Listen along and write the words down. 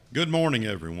Good morning,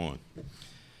 everyone.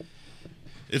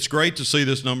 It's great to see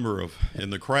this number in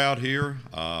the crowd here.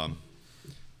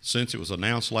 Since it was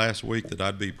announced last week that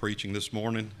I'd be preaching this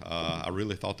morning, I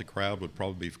really thought the crowd would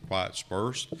probably be quite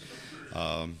sparse.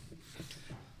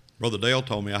 Brother Dale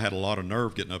told me I had a lot of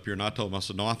nerve getting up here, and I told him, I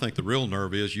said, no, I think the real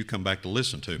nerve is you come back to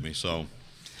listen to me.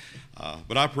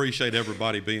 But I appreciate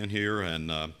everybody being here,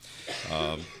 and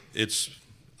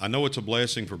I know it's a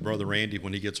blessing for Brother Randy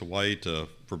when he gets away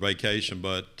for vacation,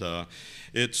 but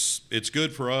it's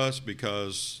good for us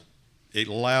because it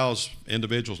allows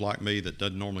individuals like me that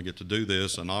doesn't normally get to do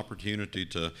this an opportunity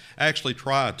to actually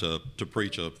try to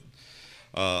preach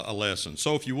a lesson.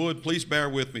 So if you would, please bear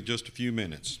with me just a few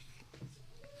minutes.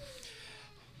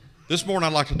 This morning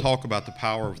I'd like to talk about the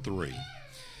power of three.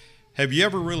 Have you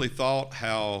ever really thought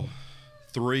how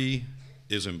three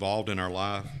is involved in our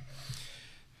life?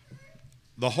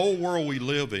 The whole world we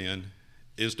live in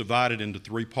is divided into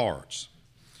three parts: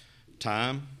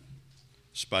 time,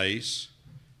 space,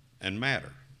 and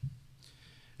matter.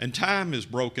 And time is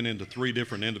broken into three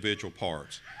different individual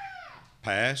parts: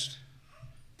 past,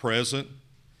 present,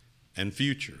 and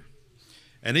future.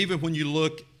 And even when you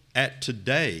look at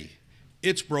today,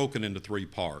 it's broken into three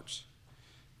parts: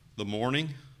 the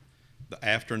morning, the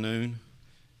afternoon,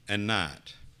 and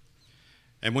night.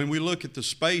 And when we look at the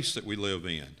space that we live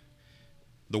in,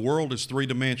 the world is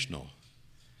three-dimensional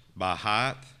by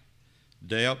height,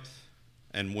 depth,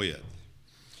 and width.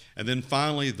 And then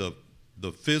finally, the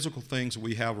physical things that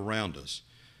we have around us,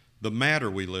 the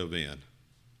matter we live in,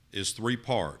 is three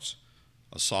parts: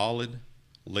 a solid,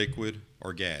 liquid,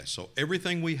 or gas. So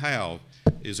everything we have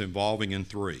is involving in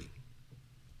three.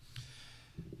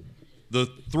 The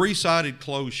three-sided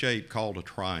closed shape called a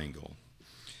triangle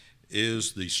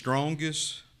is the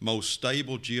strongest, most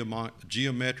stable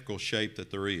geometrical shape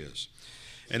that there is.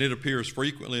 And it appears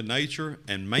frequently in nature,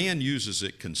 and man uses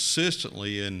it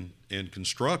consistently in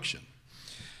construction.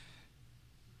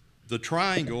 The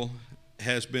triangle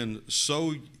has been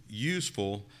so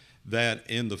useful that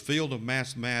in the field of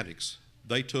mathematics,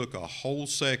 they took a whole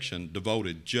section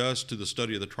devoted just to the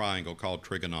study of the triangle called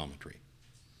trigonometry.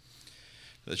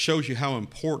 That shows you how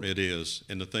important it is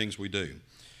in the things we do.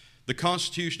 The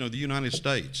Constitution of the United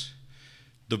States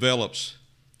develops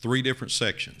three different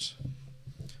sections: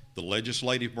 the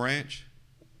legislative branch,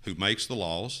 who makes the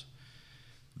laws;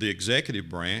 the executive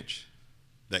branch,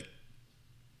 that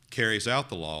carries out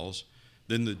the laws;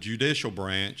 then the judicial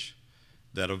branch,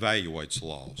 that evaluates the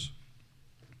laws.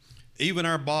 Even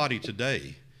our body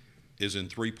today is in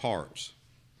three parts: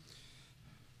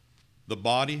 the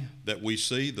body that we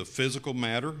see, the physical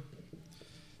matter;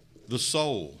 the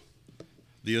soul,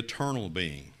 the eternal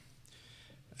being;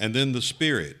 and then the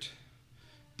spirit,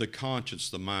 the conscience,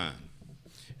 the mind.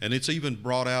 And it's even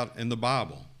brought out in the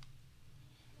Bible.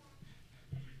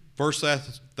 1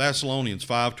 Thessalonians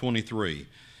 5:23.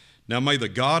 Now may the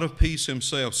God of peace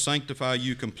himself sanctify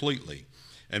you completely,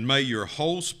 and may your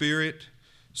whole spirit,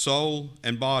 soul,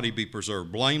 and body be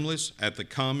preserved blameless at the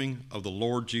coming of the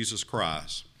Lord Jesus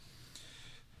Christ.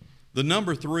 The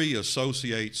number three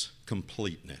associates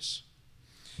completeness.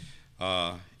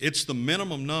 It's the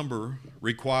minimum number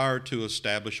required to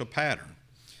establish a pattern.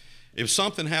 If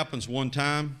something happens one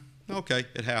time, okay,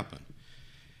 it happened.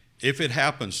 If it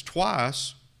happens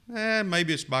twice,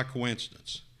 maybe it's by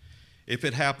coincidence. If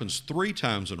it happens three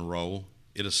times in a row,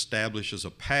 it establishes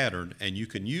a pattern, and you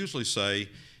can usually say,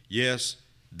 yes,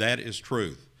 that is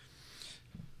truth.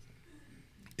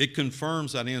 It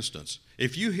confirms that instance.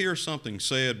 If you hear something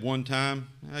said one time,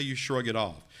 you shrug it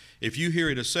off. If you hear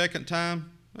it a second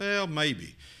time, well,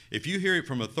 maybe. If you hear it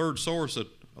from a third source,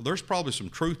 there's probably some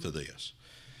truth to this.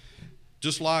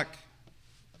 Just like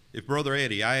if Brother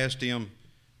Eddie, I asked him,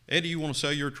 Eddie, you want to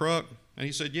sell your truck? And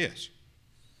he said, yes.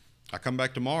 I come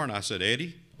back tomorrow and I said,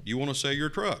 Eddie, you want to sell your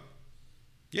truck?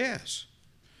 Yes.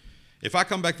 If I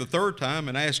come back the third time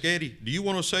and ask Eddie, do you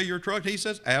want to sell your truck? He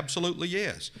says, absolutely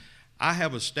yes. I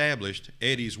have established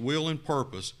Eddie's will and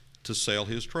purpose to sell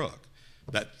his truck.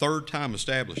 That third time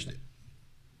established it.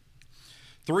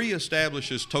 Three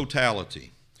establishes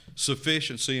totality,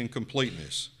 sufficiency, and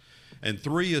completeness. And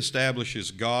three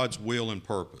establishes God's will and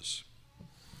purpose.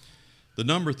 The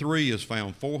number three is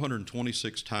found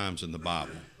 426 times in the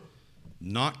Bible,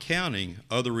 not counting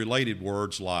other related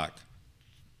words like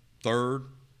third,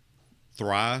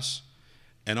 thrice,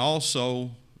 and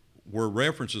also where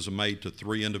references are made to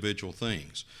three individual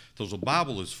things. So the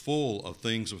Bible is full of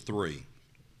things of three.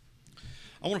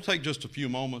 I want to take just a few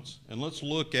moments and let's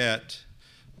look at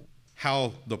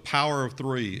how the power of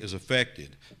three is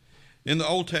affected in the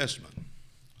Old Testament,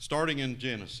 starting in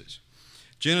Genesis.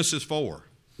 Genesis 4.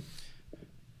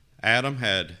 Adam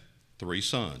had three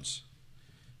sons: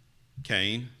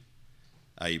 Cain,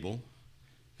 Abel,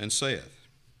 and Seth.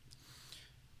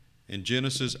 In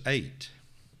Genesis 8,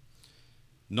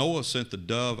 Noah sent the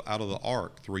dove out of the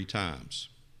ark 3 times.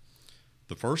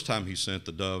 The first time he sent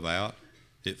the dove out,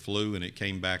 it flew and it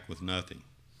came back with nothing.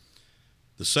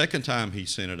 The second time he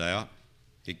sent it out,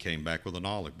 it came back with an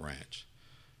olive branch.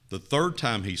 The third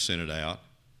time he sent it out,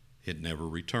 it never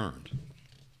returned.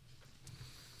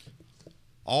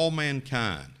 All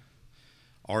mankind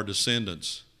are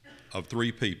descendants of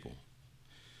 3 people,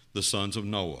 the sons of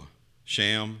Noah: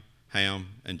 Shem, Ham,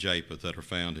 and Japheth, that are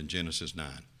found in Genesis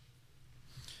 9.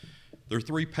 There are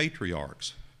 3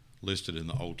 patriarchs listed in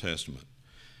the Old Testament: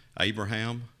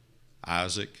 Abraham,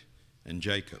 Isaac, and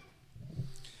Jacob.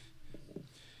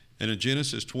 And in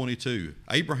Genesis 22,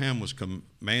 Abraham was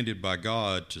commanded by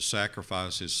God to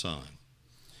sacrifice his son,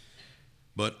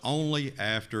 but only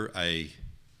after a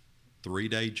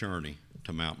 3-day journey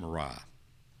to Mount Moriah.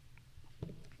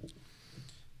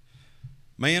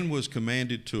 Man was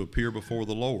commanded to appear before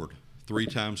the Lord 3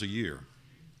 times a year.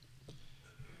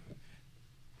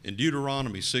 In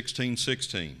Deuteronomy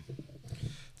 16:16,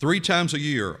 3 times a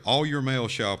year all your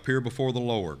males shall appear before the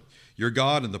Lord your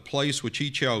God in the place which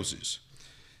he chooses,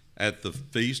 at the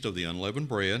feast of the unleavened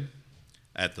bread,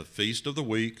 at the feast of the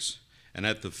weeks, and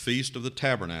at the feast of the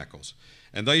tabernacles,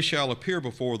 and they shall appear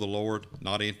before the Lord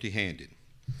not empty-handed.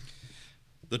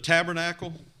 The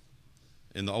tabernacle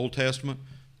in the Old Testament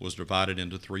was divided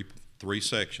into three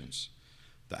sections: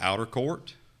 the outer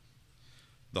court,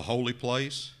 the holy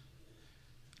place,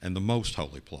 and the most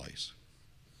holy place.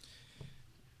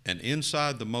 And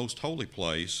inside the most holy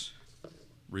place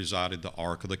resided the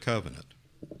Ark of the Covenant.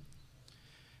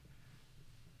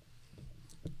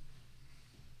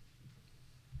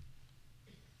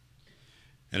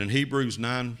 And in Hebrews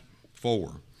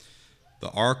 9:4,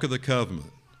 the Ark of the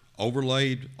Covenant,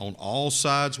 overlaid on all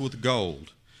sides with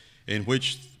gold, in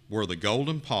which were the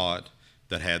golden pot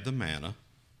that had the manna,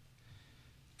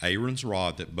 Aaron's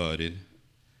rod that budded,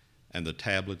 and the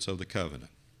tablets of the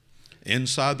covenant.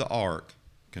 Inside the ark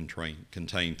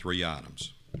contained 3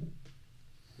 items.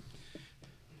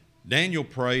 Daniel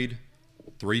prayed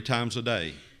 3 times a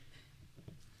day.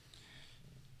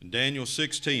 In Daniel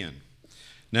 6:10,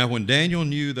 now when Daniel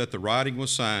knew that the writing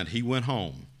was signed, he went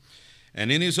home,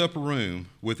 and in his upper room,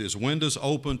 with his windows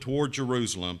open toward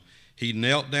Jerusalem, he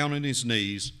knelt down on his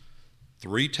knees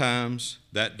 3 times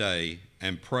that day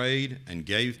and prayed and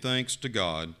gave thanks to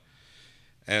God,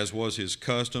 as was his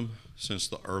custom since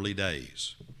the early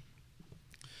days.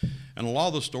 And a lot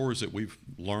of the stories that we've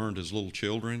learned as little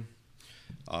children,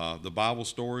 the Bible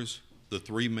stories, the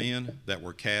 3 men that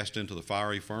were cast into the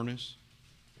fiery furnace.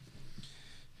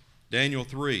 Daniel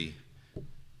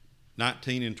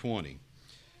 3:19 and 20.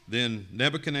 Then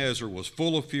Nebuchadnezzar was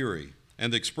full of fury,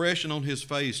 and the expression on his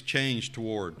face changed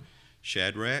toward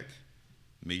Shadrach,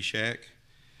 Meshach,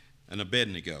 and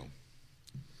Abednego.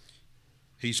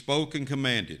 He spoke and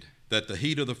commanded that the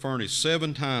heat of the furnace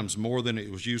 7 times more than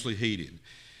it was usually heated.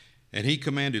 And he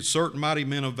commanded certain mighty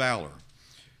men of valor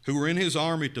who were in his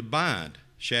army to bind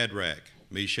Shadrach,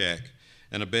 Meshach,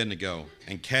 and Abednego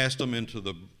and cast them into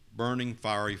the burning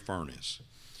fiery furnace.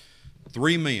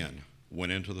 3 men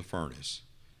went into the furnace.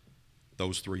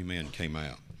 Those 3 men came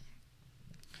out.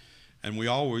 And we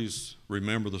always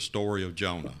remember the story of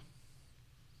Jonah.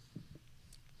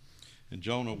 In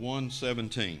Jonah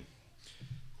 1:17,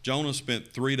 Jonah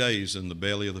spent 3 days in the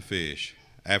belly of the fish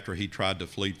after he tried to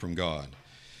flee from God.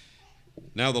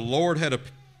 Now the Lord had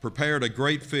prepared a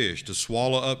great fish to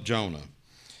swallow up Jonah,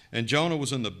 and Jonah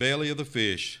was in the belly of the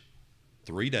fish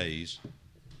 3 days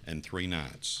and 3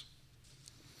 nights.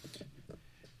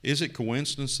 Is it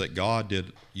coincidence that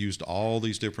God used all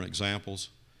these different examples,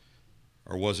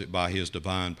 or was it by his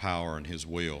divine power and his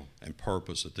will and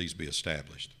purpose that these be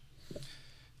established?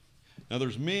 Now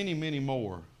there's many, many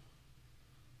more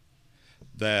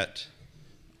that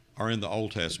are in the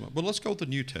Old Testament, but let's go to the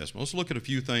New Testament. Let's look at a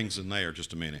few things in there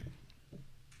just a minute.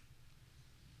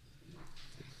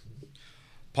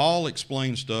 Paul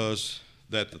explains to us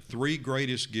that the 3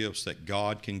 greatest gifts that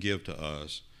God can give to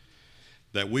us,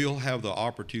 that we'll have the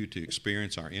opportunity to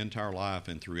experience our entire life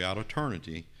and throughout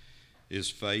eternity, is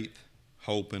faith,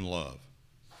 hope, and love.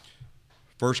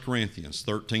 1 Corinthians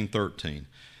 13:13.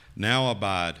 Now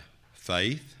abide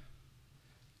faith,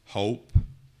 hope,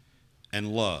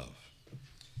 and love.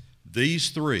 These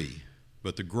 3,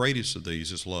 but the greatest of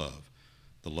these is love,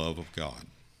 the love of God.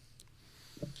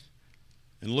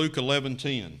 In Luke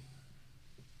 11:10,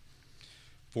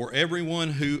 for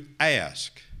everyone who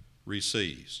asks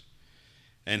receives,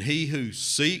 and he who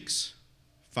seeks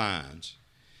finds,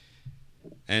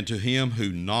 And to him who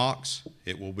knocks,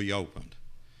 it will be opened.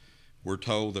 We're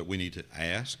told that we need to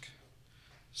ask,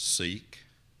 seek,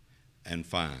 and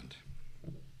find.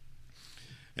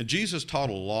 And Jesus taught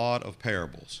a lot of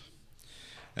parables.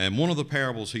 And one of the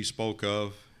parables he spoke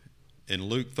of in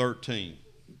Luke 13,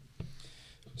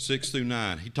 6 through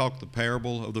 9, he talked the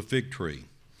parable of the fig tree.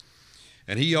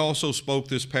 And he also spoke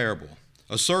this parable.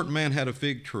 A certain man had a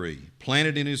fig tree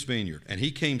planted in his vineyard, and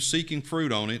he came seeking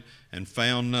fruit on it and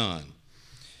found none.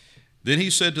 Then he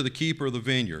said to the keeper of the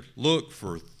vineyard, "Look,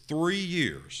 for 3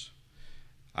 years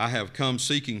I have come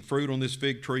seeking fruit on this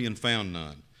fig tree and found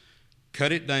none.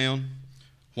 Cut it down.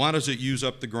 Why does it use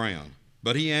up the ground?"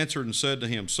 But he answered and said to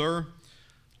him, "Sir,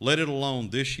 let it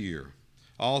alone this year,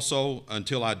 also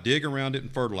until I dig around it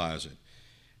and fertilize it.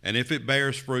 And if it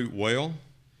bears fruit, well,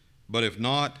 but if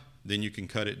not, then you can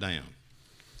cut it down."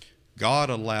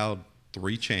 God allowed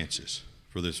 3 chances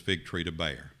for this fig tree to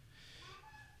bear.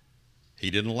 He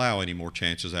didn't allow any more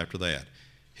chances after that.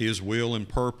 His will and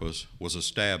purpose was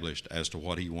established as to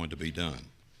what he wanted to be done.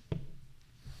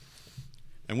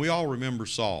 And we all remember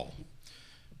Saul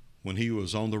when he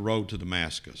was on the road to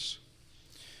Damascus.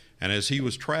 And as he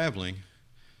was traveling,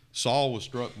 Saul was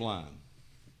struck blind.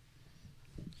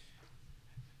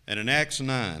 And in Acts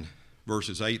 9,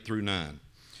 verses 8 through 9,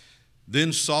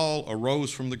 then Saul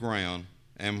arose from the ground,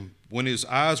 and when his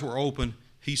eyes were opened,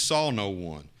 he saw no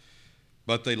one.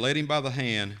 But they led him by the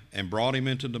hand and brought him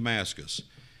into Damascus.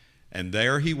 And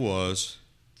there he was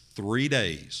 3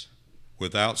 days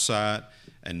without sight,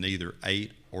 and neither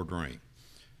ate or drank.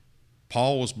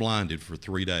 Paul was blinded for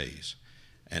 3 days.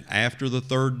 And after the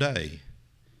 3rd day,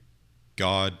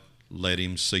 God let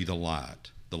him see the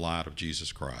light of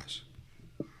Jesus Christ.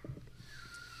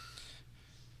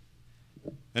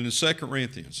 And in 2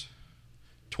 Corinthians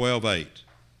 12:8,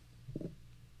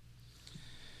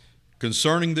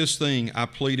 concerning this thing I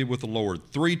pleaded with the Lord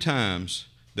 3 times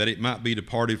that it might be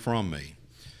departed from me.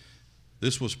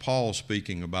 This was Paul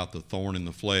speaking about the thorn in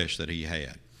the flesh that he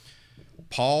had.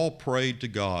 Paul prayed to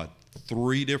God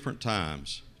 3 different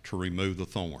times to remove the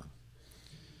thorn.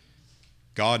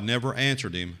 God never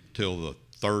answered him till the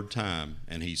 3rd time,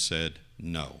 and he said,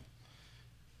 "No,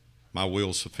 my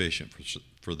will is sufficient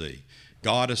for thee."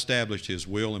 God established his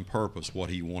will and purpose, what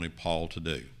he wanted Paul to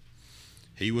do.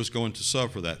 He was going to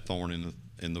suffer that thorn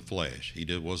in the flesh. He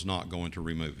was not going to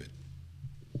remove it.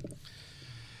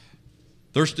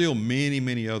 There's still many,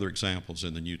 many other examples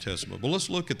in the New Testament, but let's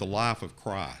look at the life of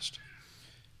Christ.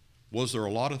 Was there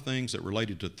a lot of things that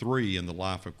related to 3 in the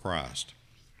life of Christ?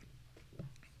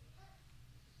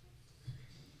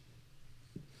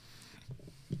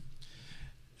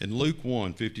 In Luke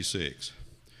 1:56,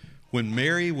 when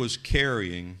Mary was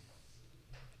carrying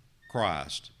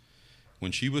Christ,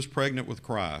 when she was pregnant with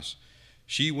Christ,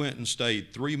 she went and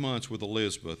stayed 3 months with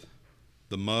Elizabeth,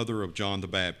 the mother of John the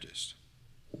Baptist.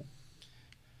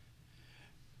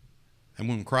 And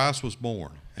when Christ was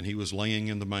born and he was laying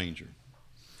in the manger,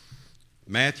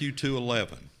 Matthew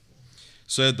 2:11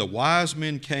 said, "The wise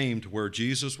men came to where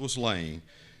Jesus was laying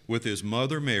with his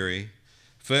mother Mary,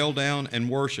 fell down and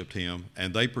worshiped him,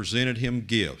 and they presented him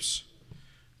gifts,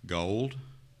 gold,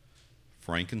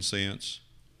 frankincense,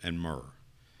 and myrrh."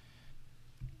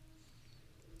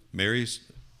 Mary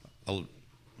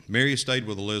stayed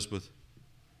with Elizabeth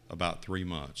about 3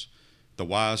 months. The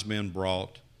wise men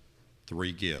brought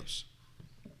 3 gifts.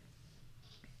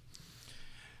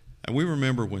 And we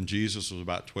remember when Jesus was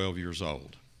about 12 years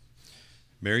old.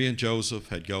 Mary and Joseph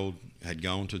had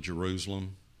gone to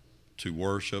Jerusalem to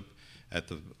worship at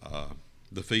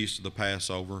the feast of the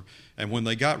Passover. And when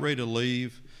they got ready to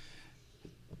leave,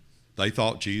 they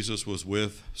thought Jesus was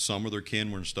with some of their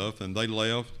kinmen and stuff, and they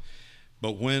left.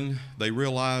 But when they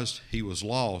realized he was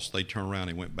lost, they turned around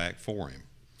and went back for him.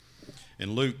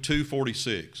 In Luke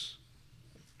 2:46,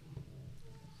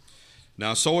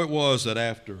 "Now so it was that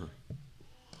after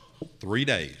 3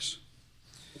 days,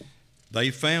 they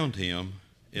found him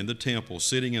in the temple,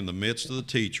 sitting in the midst of the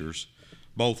teachers,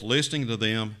 both listening to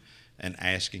them and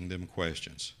asking them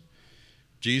questions."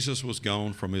 Jesus was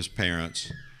gone from his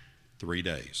parents 3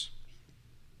 days.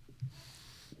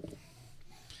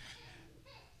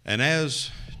 And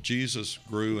as Jesus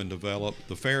grew and developed,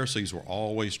 the Pharisees were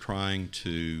always trying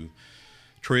to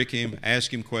trick him,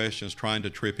 ask him questions, trying to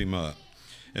trip him up.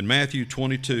 In Matthew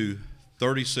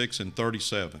 22:36 and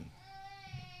 37,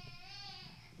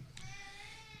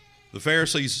 the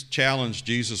Pharisees challenged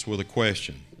Jesus with a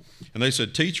question. And they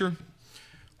said, "Teacher,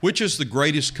 which is the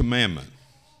greatest commandment?"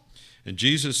 And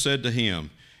Jesus said to him,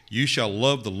 "You shall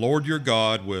love the Lord your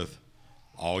God with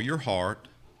all your heart,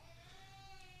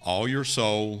 all your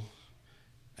soul,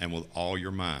 and with all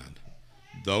your mind."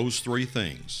 Those 3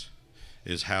 things.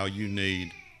 is how you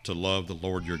need to love the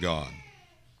Lord your God.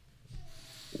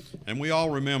 And we all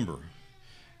remember,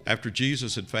 after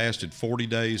Jesus had fasted 40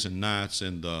 days and nights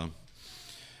in the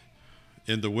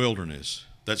wilderness,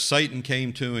 that Satan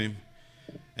came to him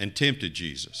and tempted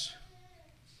Jesus.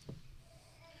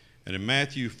 And in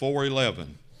Matthew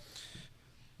 4:11,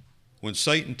 when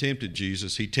Satan tempted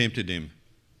Jesus, he tempted him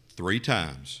 3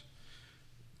 times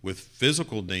with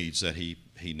physical needs that he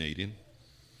needed,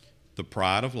 the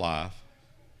pride of life,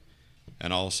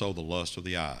 and also the lust of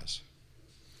the eyes.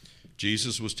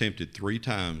 Jesus was tempted 3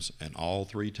 times, and all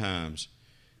 3 times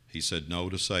he said no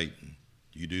to Satan.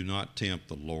 You do not tempt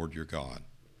the Lord your God.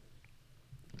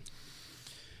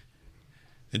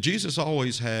 And Jesus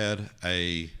always had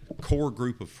a core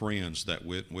group of friends that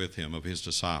went with him, of his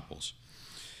disciples.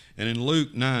 And in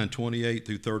Luke 9:28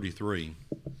 through 33,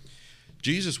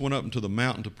 Jesus went up into the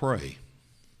mountain to pray.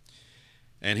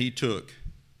 And he took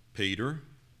Peter,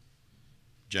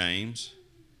 James,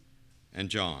 and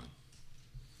John.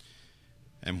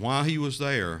 And while he was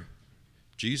there,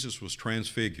 Jesus was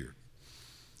transfigured.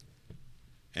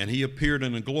 And he appeared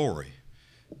in a glory.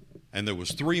 And there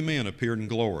was 3 men appeared in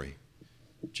glory: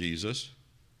 Jesus,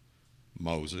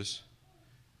 Moses,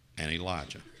 and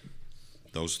Elijah.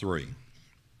 Those 3.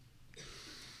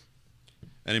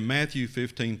 And in Matthew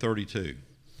 15:32,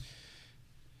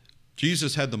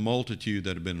 Jesus had the multitude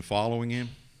that had been following him.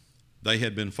 They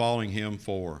had been following him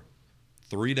for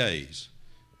 3 days,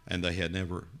 and they had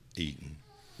never eaten.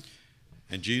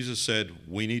 And Jesus said,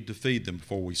 we need to feed them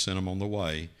before we send them on the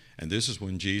way. And this is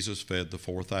when Jesus fed the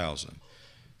 4,000.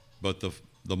 But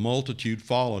the multitude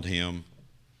followed him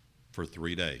for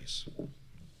 3 days.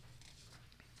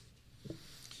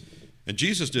 And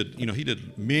Jesus did, he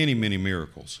did many, many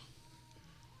miracles.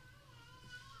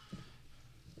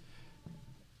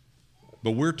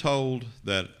 But we're told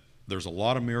that there's a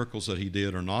lot of miracles that he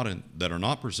did that are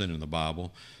not presented in the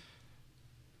Bible.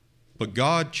 But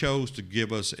God chose to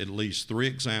give us at least 3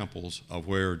 examples of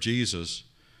where Jesus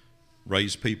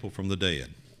raised people from the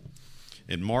dead.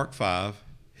 In Mark 5,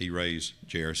 he raised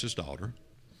Jairus' daughter.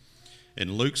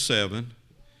 In Luke 7,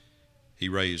 he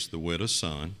raised the widow's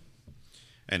son.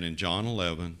 And in John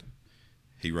 11,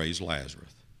 he raised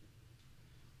Lazarus.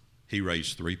 He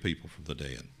raised 3 people from the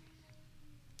dead.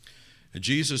 And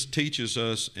Jesus teaches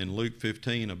us in Luke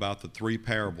 15 about the 3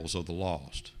 parables of the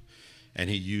lost.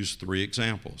 And he used 3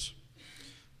 examples.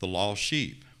 The lost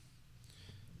sheep,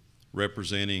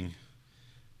 representing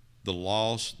the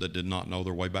lost that did not know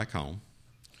their way back home.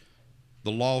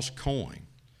 The lost coin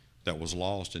that was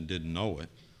lost and didn't know it.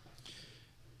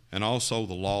 And also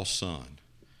the lost son,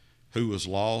 who was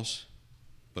lost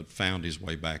but found his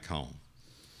way back home.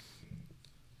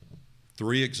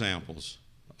 3 examples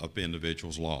of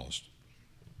individuals lost.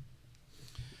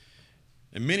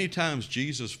 And many times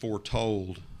Jesus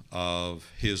foretold of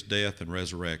his death and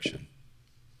resurrection.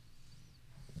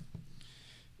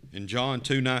 In John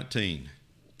 2:19,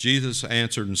 Jesus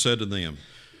answered and said to them,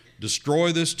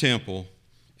 destroy this temple,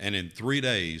 and in 3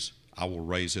 days I will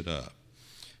raise it up.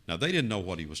 Now, they didn't know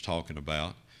what he was talking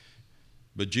about,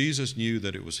 but Jesus knew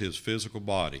that it was his physical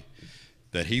body,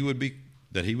 that he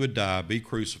would die, be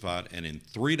crucified, and in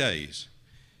 3 days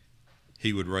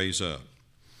he would raise up.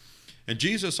 And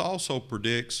Jesus also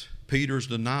predicts Peter's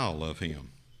denial of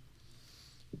him.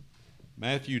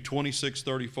 Matthew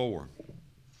 26:34.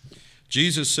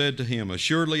 Jesus said to him,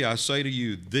 assuredly I say to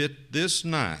you that this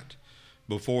night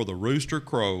before the rooster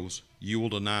crows, you will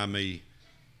deny me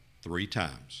 3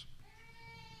 times.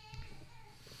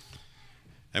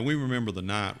 And we remember the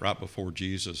night right before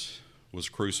Jesus was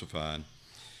crucified,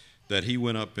 that he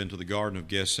went up into the Garden of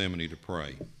Gethsemane to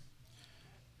pray.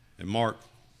 In Mark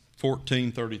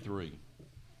 14:33,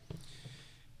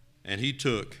 and he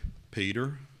took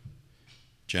Peter,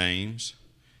 James,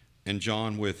 and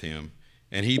John with him,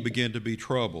 and he began to be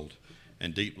troubled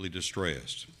and deeply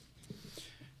distressed.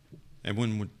 And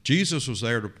when Jesus was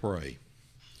there to pray,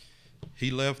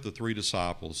 he left the 3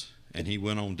 disciples and he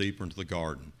went on deeper into the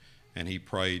garden, and he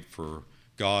prayed for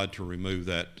God to remove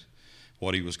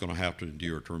what he was going to have to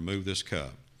endure, to remove this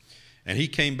cup. And he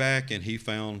came back and he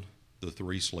found the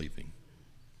 3 sleeping.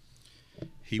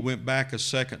 He went back a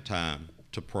second time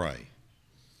to pray.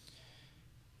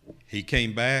 He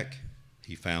came back,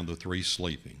 he found the 3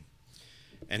 sleeping.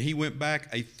 And he went back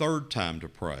a third time to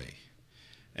pray.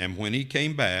 And when he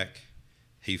came back,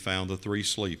 he found the 3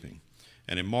 sleeping.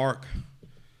 And in Mark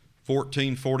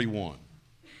 14:41,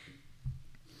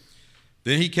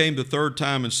 then he came the 3rd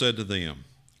time and said to them,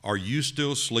 are you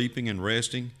still sleeping and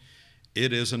resting?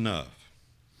 It is enough.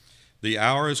 The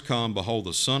hour has come. Behold,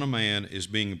 the Son of Man is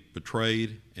being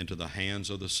betrayed into the hands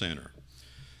of the sinner.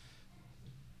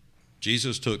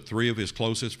 Jesus took 3 of his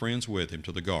closest friends with him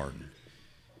to the garden.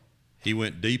 He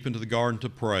went deep into the garden to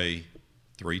pray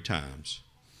 3 times.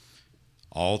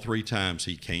 All 3 times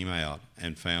he came out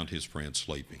and found his friends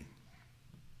sleeping.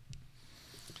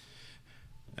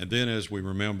 And then, as we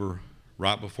remember,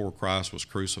 right before Christ was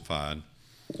crucified,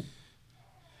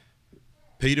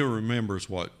 Peter remembers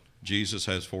what Jesus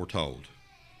has foretold.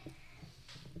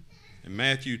 In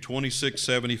Matthew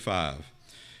 26:75,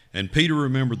 and Peter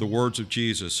remembered the words of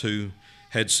Jesus, who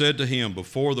had said to him,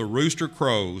 "Before the rooster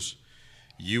crows,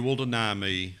 you will deny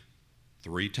me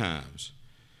 3 times."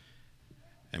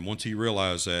 And once he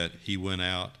realized that, he went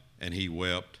out and he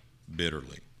wept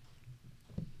bitterly.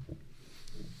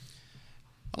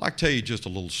 I'd like to tell you just a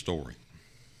little story.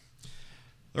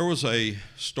 There was a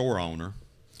store owner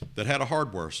that had a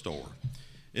hardware store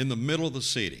in the middle of the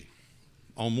city,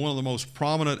 on one of the most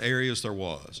prominent areas there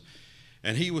was.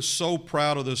 And he was so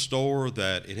proud of this store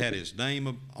that it had his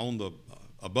name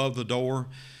above the door.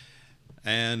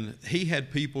 And he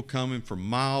had people coming from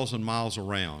miles and miles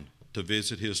around to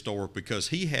visit his store because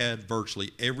he had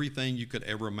virtually everything you could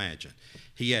ever imagine.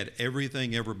 He had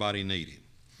everything everybody needed.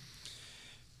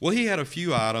 Well, he had a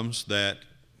few items that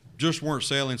just weren't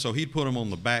selling, so he'd put them on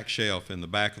the back shelf in the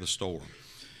back of the store.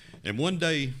 And one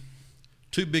day,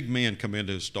 2 big men come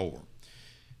into his store.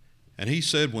 And he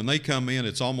said when they come in,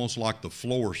 it's almost like the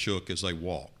floor shook as they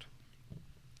walked.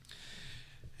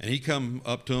 And he come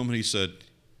up to them and he said,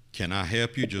 "Can I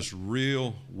help you?" Just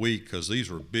real weak, because these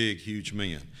were big, huge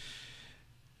men.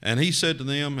 And he said to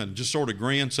them, and just sort of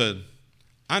grinned, said,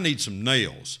 "I need some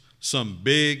nails, some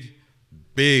big,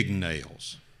 big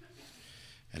nails."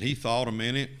 And he thought a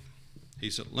minute. He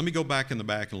said, "Let me go back in the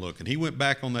back and look." And he went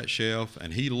back on that shelf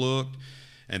and he looked,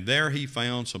 and there he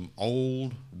found some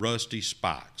old, rusty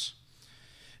spikes.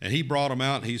 And he brought them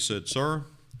out and he said, "Sir,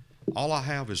 all I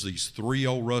have is these 3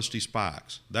 old rusty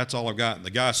spikes. That's all I've got." And the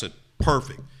guy said,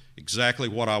 "Perfect, exactly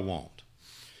what I want."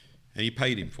 And he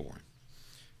paid him for him.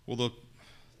 Well,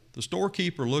 the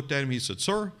storekeeper looked at him. He said,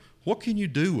 "Sir, what can you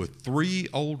do with 3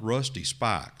 old rusty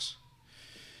spikes?"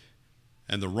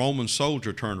 And the Roman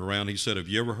soldier turned around. He said, "Have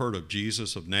you ever heard of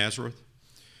Jesus of Nazareth?"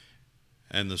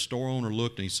 And the store owner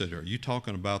looked and he said, "Are you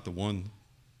talking about the one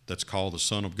that's called the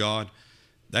Son of God?"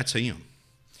 That's him.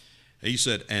 He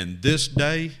said, "And this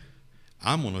day,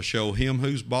 I'm going to show him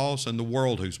who's boss and the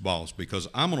world who's boss, because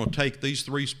I'm going to take these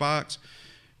 3 spikes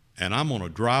and I'm going to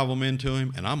drive them into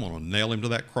him and I'm going to nail him to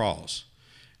that cross.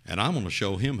 And I'm going to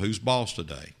show him who's boss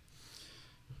today."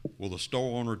 Well, the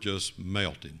store owner just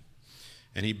melted.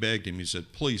 And he begged him. He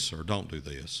said, "Please, sir, don't do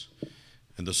this."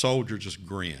 And the soldier just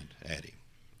grinned at him.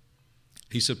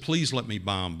 He said, "Please let me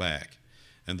buy them back."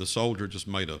 And the soldier just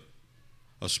made a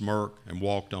smirk and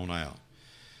walked on out.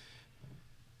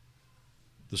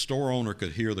 The store owner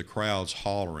could hear the crowds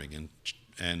hollering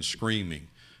and screaming,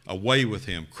 "Away with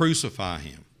him, crucify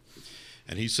him."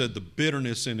 And he said the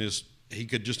bitterness he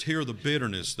could just hear the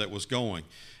bitterness that was going,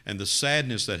 and the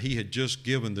sadness that he had just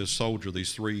given this soldier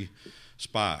these 3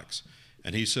 spikes.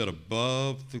 And he said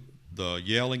above the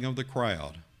yelling of the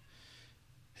crowd,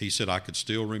 he said, "I could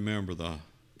still remember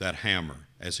that hammer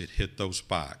as it hit those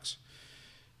spikes."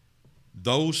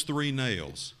 Those 3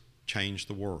 nails changed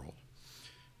the world,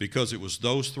 because it was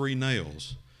those 3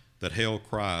 nails that held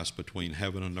Christ between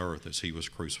heaven and earth as he was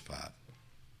crucified.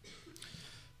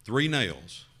 3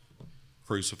 nails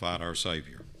crucified our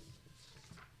Savior.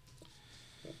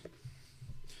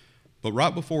 But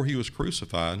right before he was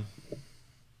crucified,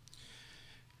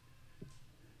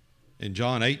 in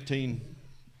John 18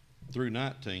 through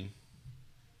 19,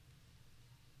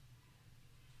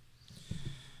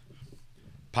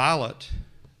 Pilate,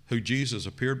 who Jesus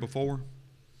appeared before,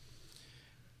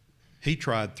 he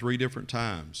tried 3 different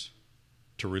times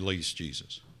to release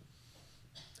Jesus.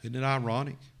 Isn't it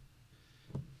ironic?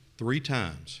 3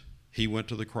 times he went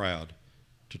to the crowd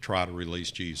to try to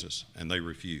release Jesus, and they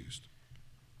refused.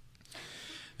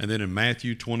 And then in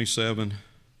Matthew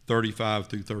 27:35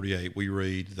 through 38, we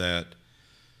read that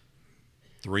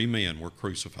 3 men were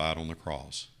crucified on the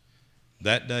cross.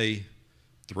 That day,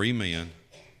 3 men,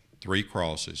 3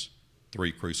 crosses,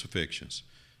 3 crucifixions.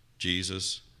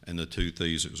 Jesus and the 2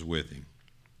 thieves that was with him.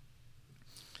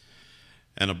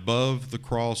 And above the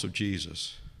cross of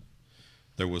Jesus,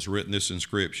 there was written this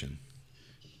inscription: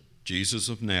 "Jesus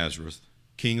of Nazareth,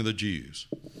 King of the Jews."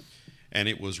 And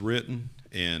it was written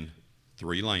in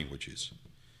 3 languages: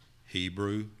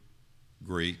 Hebrew,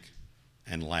 Greek,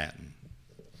 and Latin.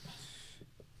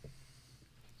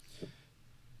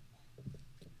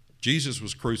 Jesus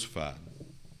was crucified.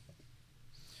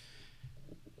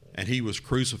 And he was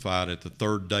crucified at the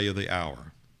 3rd day of the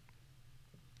hour.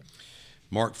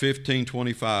 Mark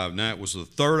 15:25. Now it was the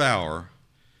third hour,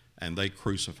 and they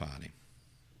crucified him.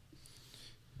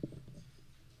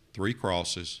 3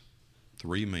 crosses,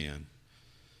 3 men,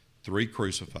 3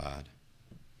 crucified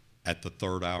at the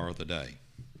third hour of the day.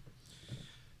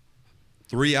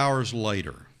 3 hours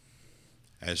later,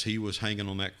 as he was hanging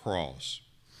on that cross,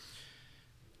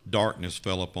 darkness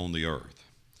fell upon the earth.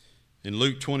 In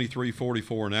Luke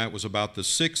 23:44, now it was about the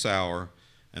 6th hour,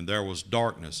 and there was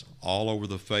darkness all over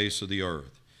the face of the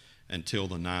earth until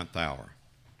the 9th hour.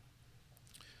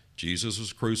 Jesus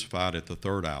was crucified at the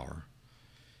 3rd hour.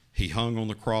 He hung on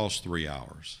the cross 3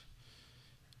 hours.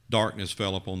 Darkness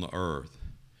fell upon the earth.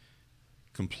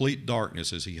 Complete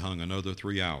darkness as he hung another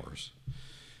 3 hours,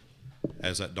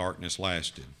 as that darkness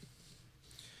lasted.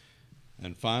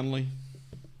 And finally,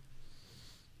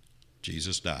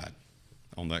 Jesus died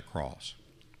on that cross.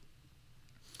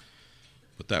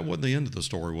 But that wasn't the end of the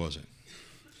story, was it?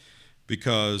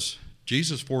 Because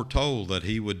Jesus foretold that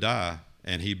he would die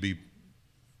and he'd be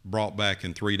brought back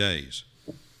in 3 days.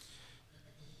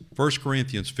 1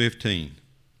 Corinthians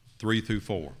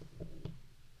 15:3-4.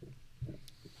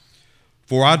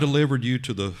 For I delivered you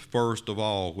to the first of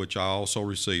all, which I also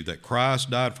received, that Christ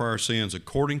died for our sins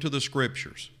according to the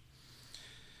Scriptures,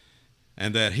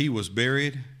 and that he was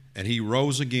buried, and he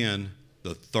rose again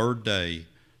the 3rd day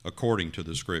according to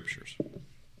the Scriptures.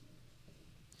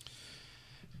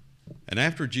 And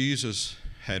after Jesus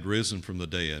had risen from the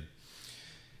dead,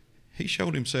 he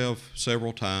showed himself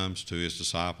several times to his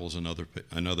disciples and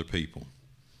other people.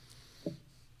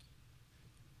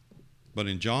 But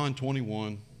in John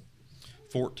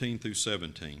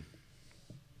 21:14-17,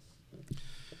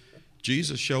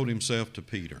 Jesus showed himself to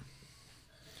Peter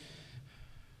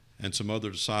and some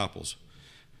other disciples.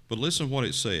 But listen to what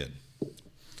it said.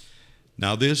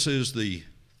 Now this is the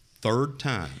 3rd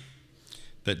time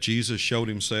that Jesus showed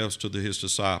himself to his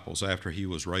disciples after he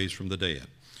was raised from the dead.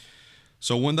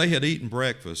 So when they had eaten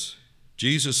breakfast,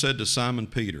 Jesus said to Simon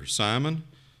Peter, Simon,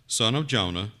 son of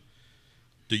Jonah,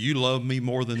 do you love me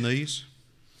more than these?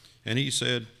 And he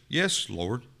said, Yes,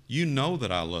 Lord, you know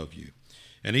that I love you.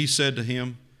 And he said to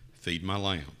him, Feed my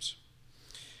lambs.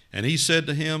 And he said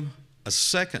to him a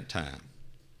second time,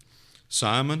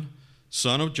 Simon,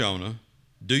 son of Jonah,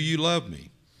 do you love me?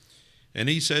 And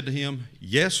he said to him,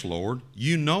 Yes, Lord,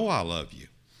 you know I love you.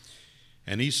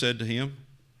 And he said to him,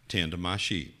 Tend to my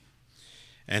sheep.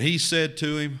 And he said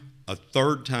to him a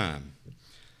 3rd time,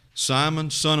 Simon,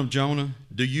 son of Jonah,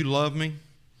 do you love me?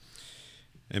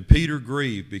 And Peter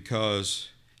grieved because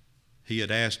he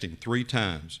had asked him 3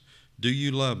 times, Do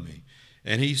you love me?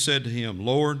 And he said to him,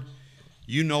 Lord,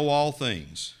 you know all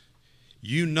things.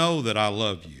 You know that I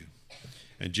love you.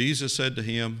 And Jesus said to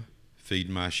him, Feed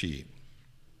my sheep.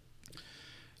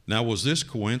 Now, was this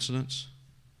coincidence?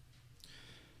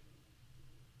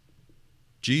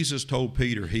 Jesus told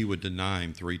Peter he would deny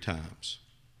him 3 times.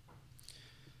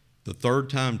 The 3rd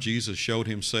time Jesus showed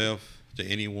himself to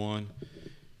anyone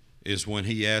is when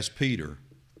he asked Peter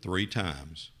 3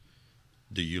 times,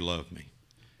 Do you love me?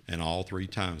 And all 3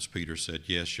 times Peter said,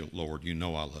 Yes, Lord, you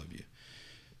know I love you.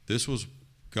 This was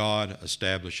God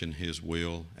establishing his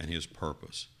will and his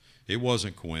purpose. It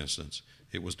wasn't coincidence.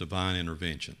 It was divine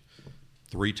intervention.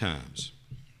 3 times.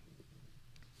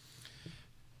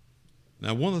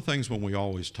 Now, one of the things when we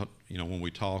always when we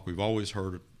talk, we've always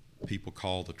heard people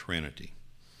call the Trinity: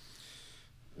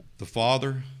 the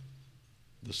Father,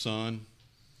 the Son,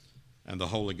 and the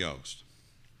Holy Ghost.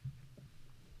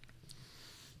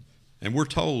 And we're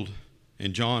told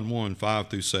in John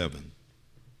 1:5-7,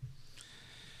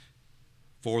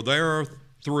 For there are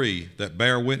 3 that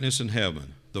bear witness in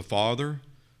heaven, the Father,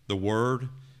 the Word,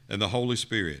 and the Holy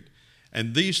Spirit.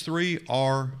 And these 3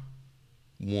 are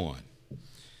one.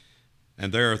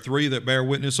 And there are 3 that bear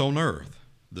witness on earth,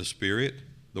 the Spirit,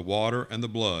 the water, and the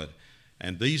blood.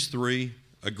 And these 3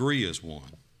 agree as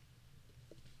one.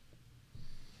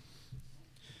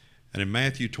 And in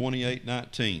Matthew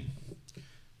 28:19,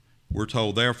 we're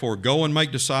told, Therefore, go and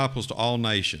make disciples to all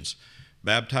nations,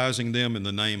 baptizing them in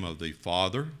the name of the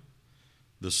Father,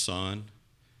 the Son,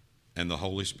 and the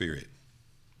Holy Spirit.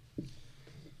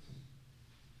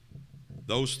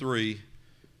 Those 3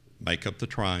 make up the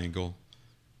triangle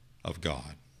of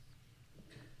God.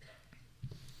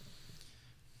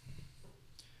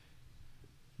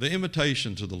 The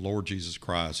invitation to the Lord Jesus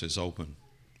Christ is open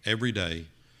every day,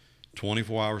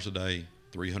 24 hours a day,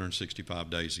 365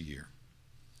 days a year.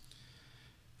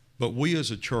 But we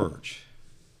as a church,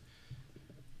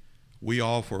 we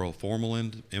offer a formal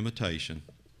invitation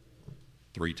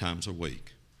 3 times a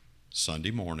week: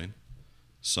 Sunday morning,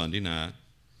 Sunday night,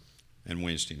 and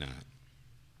Wednesday night.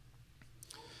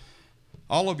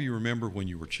 All of you remember when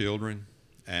you were children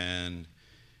and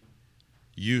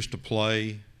used to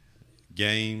play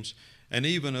games, and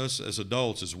even us as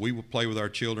adults, as we would play with our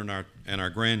children and our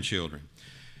grandchildren.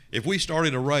 If we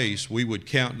started a race, we would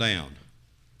count down.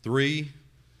 3,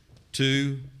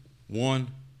 2, 1,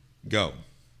 go.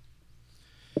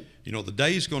 You know, the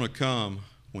day's going to come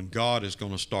when God is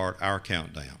going to start our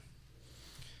countdown.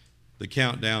 The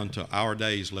countdown to our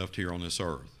days left here on this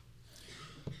earth.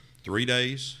 3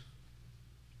 days,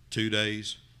 2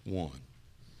 days, 1.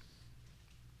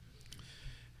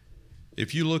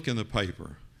 If you look in the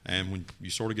paper, and when you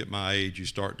sort of get my age, you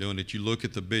start doing it, you look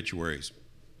at the obituaries.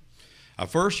 I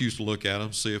first used to look at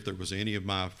them, see if there was any of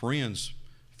my friends'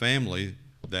 family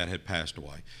that had passed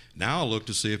away. Now I look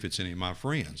to see if it's any of my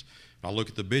friends. I look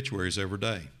at the obituaries every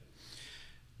day.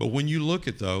 But when you look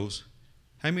at those,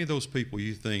 how many of those people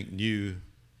you think knew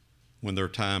when their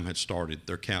time had started,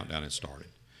 their countdown had started?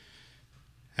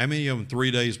 How many of them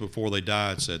 3 days before they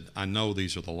died said, I know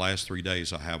these are the last 3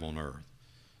 days I have on earth?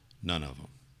 None of them.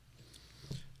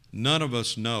 None of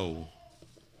us know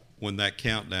when that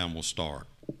countdown will start.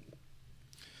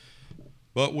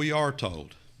 But we are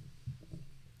told.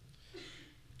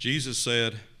 Jesus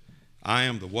said, I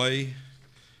am the way,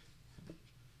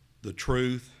 the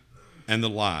truth, and the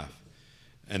life,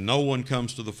 and no one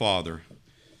comes to the Father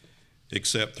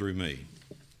except through me.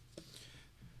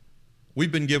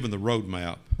 We've been given the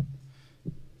roadmap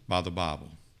by the Bible.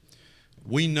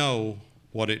 We know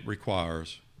what it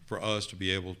requires for us to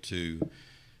be able to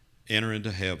enter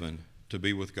into heaven, to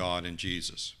be with God and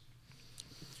Jesus.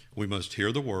 We must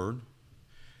hear the word.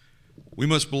 We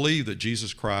must believe that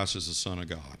Jesus Christ is the Son of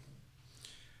God.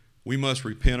 We must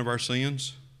repent of our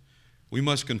sins. We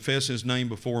must confess his name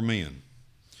before men.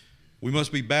 We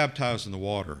must be baptized in the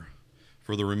water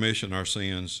for the remission of our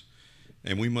sins,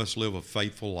 and we must live a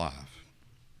faithful life.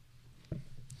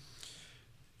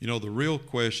 You know, the real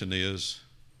question is,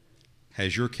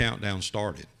 has your countdown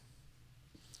started?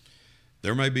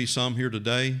 There may be some here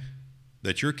today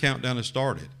that your countdown has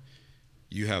started.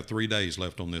 You have 3 days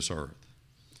left on this earth.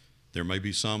 There may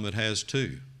be some that has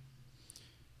 2.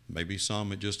 Maybe some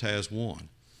that just has 1.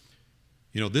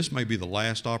 You know, this may be the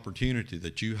last opportunity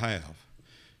that you have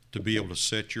to be able to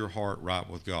set your heart right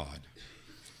with God.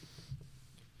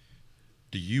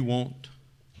 Do you want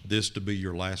this to be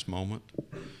your last moment?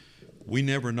 We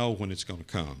never know when it's going to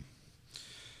come.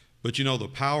 But you know, the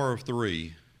power of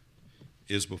 3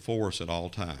 is before us at all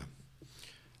time.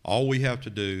 All we have to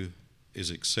do is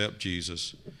accept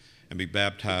Jesus and be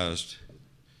baptized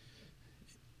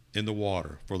in the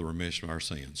water for the remission of our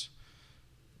sins.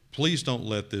 Please don't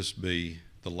let this be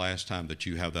the last time that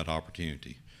you have that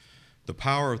opportunity. The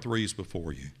power of 3 is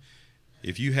before you.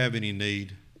 If you have any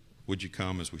need, would you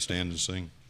come as we stand and sing?